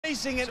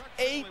facing an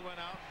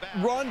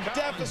 8-run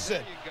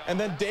deficit. And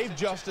then Dave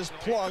Justice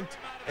plunked,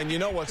 and you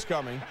know what's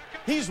coming.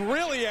 He's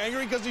really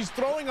angry because he's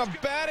throwing a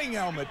batting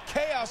helmet.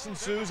 Chaos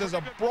ensues as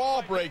a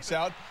brawl breaks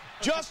out.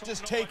 Justice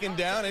taken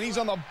down, and he's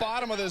on the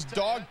bottom of this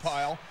dog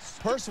pile.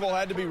 Percival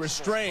had to be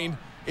restrained.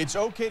 It's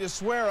okay to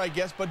swear, I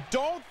guess, but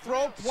don't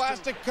throw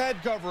plastic head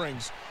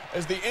coverings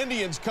as the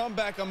Indians come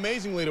back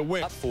amazingly to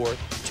win.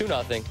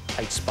 2-0,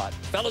 tight spot.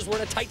 Fellas, we're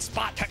in a tight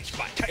spot.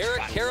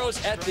 Eric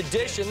Karros at the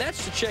dish, and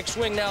that's the check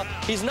swing. Now,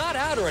 he's not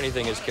out or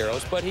anything as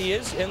Karros, but he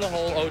is in the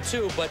hole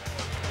 0-2, but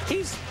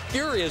he's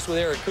furious with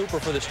Eric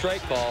Cooper for the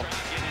strike call.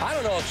 I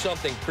don't know if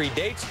something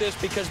predates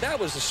this because that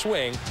was the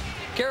swing.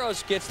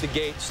 Karros gets the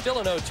gate, still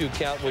an 0-2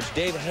 count, which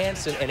Dave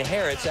Hansen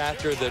inherits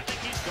after the.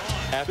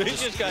 He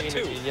just got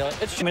 2.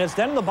 Minutes.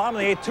 Then in the bottom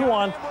of the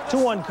 8th,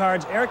 2-1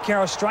 cards. Eric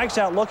Karros strikes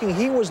out looking.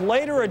 He was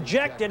later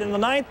ejected in the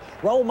 9th.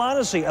 Raul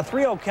Mondesi, a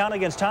 3-0 count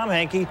against Tom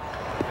Hankey.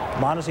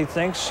 Mondesi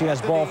thinks he has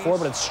ball 4,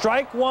 but it's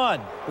strike 1.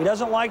 He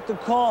doesn't like the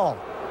call.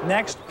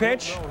 Next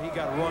pitch.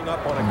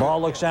 The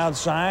ball looks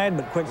outside,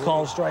 but quick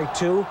call, strike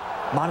 2.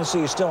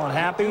 Mondesi is still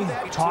unhappy,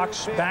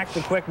 talks back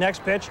the quick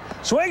next pitch,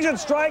 swings at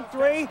strike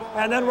 3,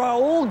 and then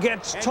Raul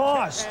gets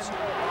tossed.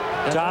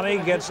 Tommy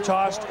gets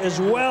tossed as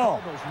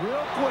well.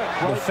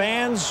 The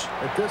fans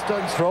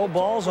throw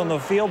balls on the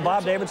field.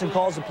 Bob Davidson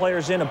calls the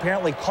players in,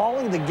 apparently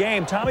calling the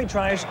game. Tommy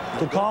tries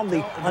to calm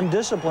the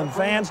undisciplined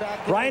fans.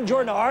 Ryan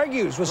Jordan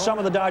argues with some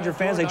of the Dodger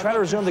fans. They try to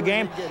resume the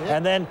game,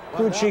 and then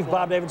crew chief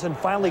Bob Davidson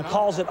finally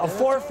calls it a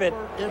forfeit,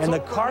 and the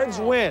Cards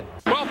win.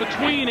 Well,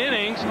 between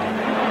innings,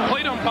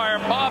 plate umpire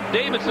Bob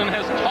Davidson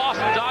has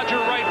tossed Dodger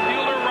right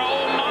fielder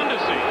Raul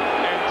Mondesi,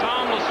 and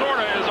Tom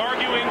Lasorda is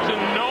arguing to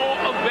no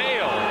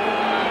avail.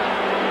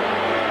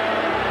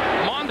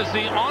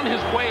 Mondesi, on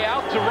his way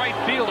out to right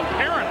field,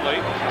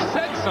 apparently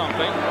said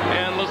something,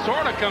 and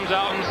Lasorda comes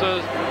out and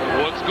says,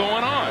 "What's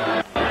going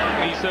on?"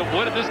 And he said,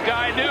 "What did this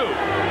guy do?"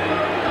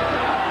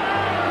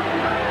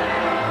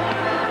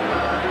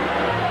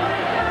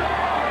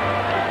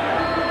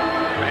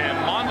 And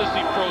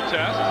Mondesi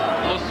protests.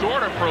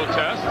 Lasorda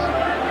protests.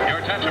 Your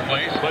attention,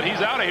 please. But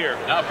he's out of here.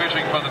 Now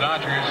pitching for the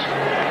Dodgers,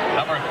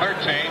 number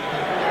 13.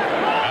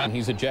 And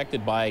he's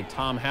ejected by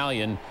Tom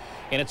Hallion.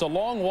 And it's a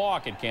long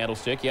walk at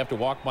Candlestick. You have to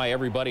walk by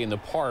everybody in the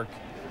park.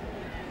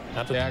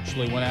 They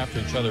actually went after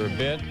each other a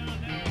bit.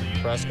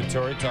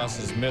 Prescatori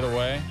tosses mid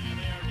away.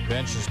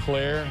 Bench is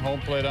clear.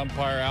 Home plate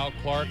umpire Al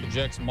Clark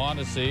ejects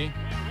Mondesi,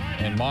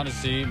 and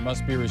Mondesi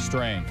must be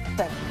restrained.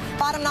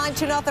 Bottom 9,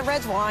 2-0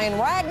 Reds. Ryan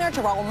Wagner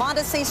to Raul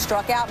Mondesi.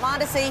 Struck out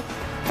Mondesi.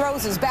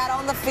 Throws his bat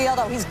on the field.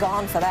 Oh, he's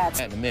gone for that.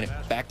 In a minute,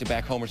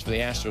 back-to-back homers for the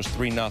Astros,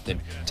 3-0.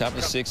 Top of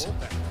the 6th,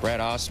 Brad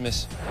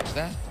Ausmus.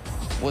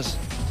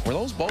 Were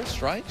those both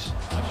strikes?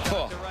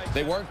 Oh,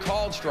 they weren't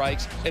called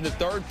strikes. In the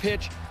 3rd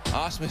pitch,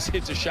 Ausmus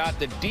hits a shot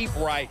to deep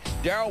right.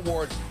 Darrell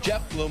Ward,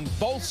 Jeff Bloom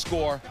both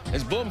score.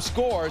 As Bloom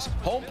scores,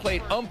 home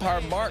plate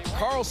umpire Mark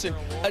Carlson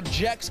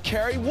ejects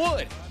Kerry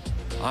Wood.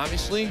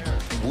 Obviously,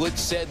 Wood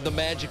said the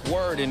magic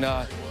word, and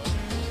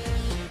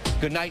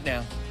good night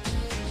now.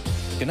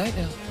 Good night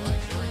now.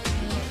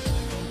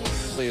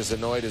 As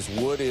annoyed as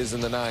Wood is in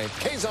the 9th.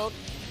 K-zone.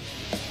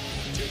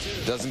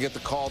 Doesn't get the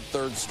called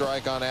 3rd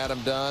strike on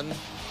Adam Dunn.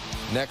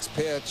 Next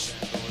pitch.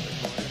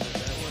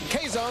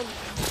 K-zone.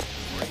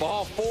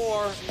 Ball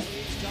 4.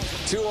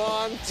 2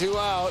 on, 2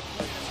 out.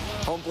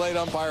 Home plate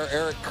umpire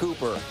Eric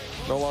Cooper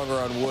no longer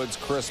on Wood's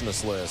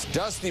Christmas list.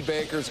 Dusty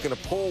Baker's going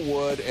to pull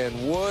Wood,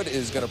 and Wood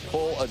is going to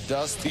pull a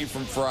Dusty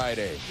from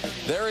Friday.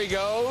 There he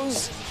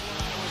goes.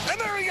 And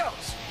there he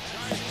goes.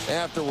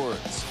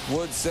 Afterwards,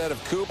 Wood said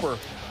of Cooper,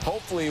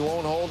 hopefully he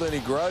won't hold any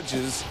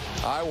grudges.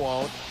 I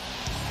won't.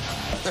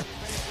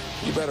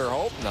 You better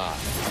hope not.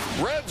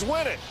 Reds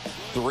win it.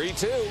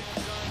 3-2.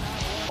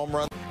 Home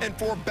run. And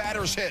 4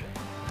 batters hit.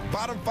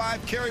 Bottom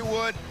 5, Kerry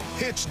Wood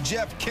hits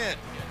Jeff Kent.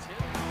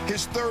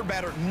 His 3rd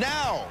batter.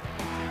 Now,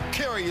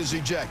 Kerry is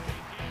ejected.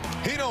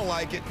 He don't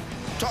like it.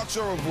 Talks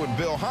over with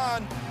Bill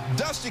Hahn.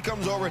 Dusty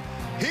comes over.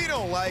 He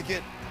don't like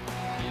it.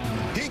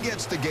 He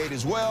gets the gate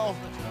as well.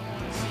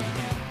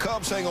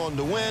 Cubs hang on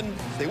to win.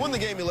 They win the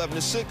game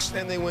 11-6,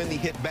 and they win the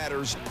hit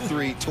batters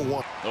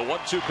 3-1. The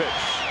 1-2 pitch.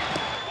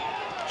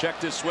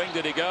 Checked his swing.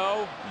 Did he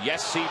go?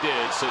 Yes, he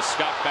did, says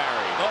Scott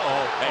Barry.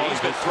 And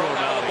he's been thrown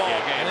out of the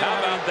ball game. How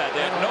about that?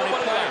 They have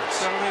nobody left.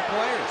 So many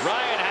players.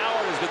 Ryan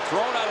Howard has been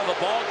thrown out of the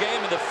ball game,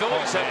 and the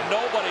Phillies have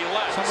nobody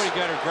left. Somebody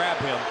got to grab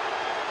him.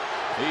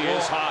 He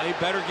is hot. He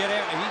better get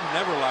out. He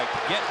never liked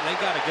to get. They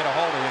got to get a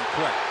hold of him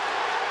quick.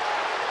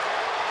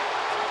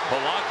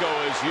 Polanco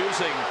is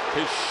using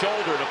his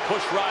shoulder to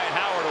push Ryan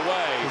Howard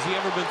away. Has he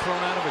ever been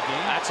thrown out of a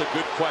game? That's a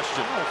good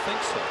question. I don't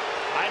think so.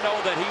 I know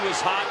that he was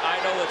hot. I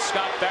know that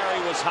Scott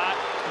Barry was hot.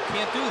 You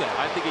can't do that.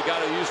 I think he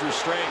got to use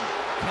restraint.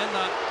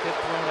 Cannot get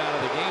thrown out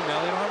of the game now.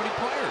 They don't have any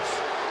players.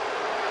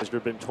 Has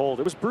been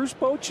told it was Bruce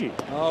Bochy.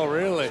 Oh,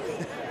 really?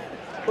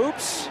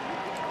 Oops.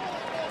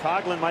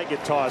 Coughlin might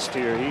get tossed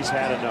here. He's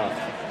had enough.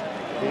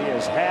 He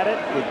has had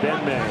it with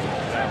Ben May.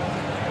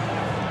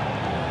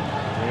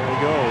 There he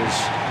goes.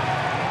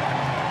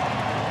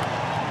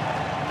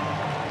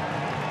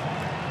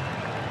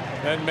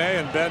 Ben may,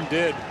 and Ben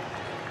did.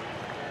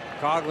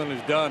 Coughlin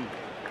is done.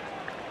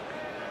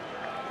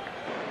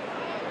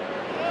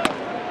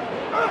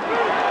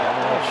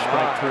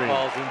 Strike 3.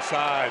 Ball's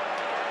inside.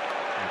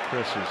 And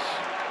Chris is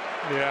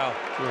doing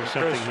Chris,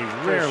 something he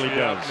rarely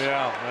does.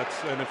 Yeah,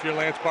 and if you're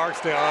Lance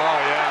Barksdale,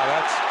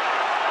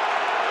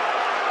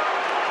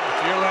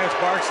 if you're Lance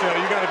Barksdale,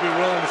 you got to be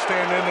willing to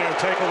stand in there and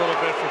take a little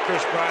bit for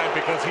Chris Bryant,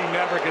 because he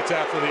never gets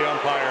after the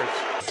umpires.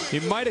 He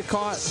might have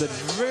caught the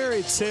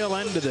very tail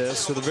end of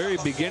this, or the very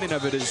beginning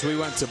of it as we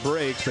went to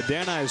break, but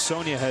Dan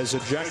Iasonia has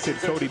ejected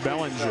Cody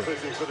Bellinger.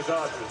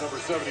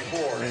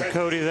 And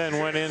Cody then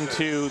went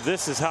into,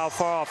 this is how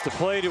far off the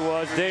plate it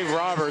was. Dave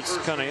Roberts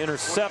kind of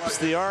intercepts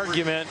the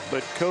argument,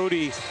 but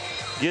Cody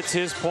gets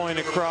his point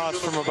across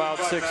from about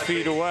 6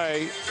 feet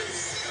away,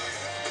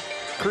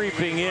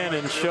 creeping in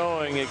and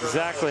showing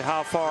exactly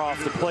how far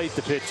off the plate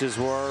the pitches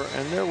were,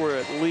 and there were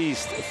at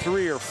least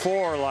 3 or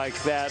 4 like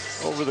that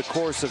over the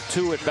course of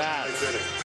 2 at-bats.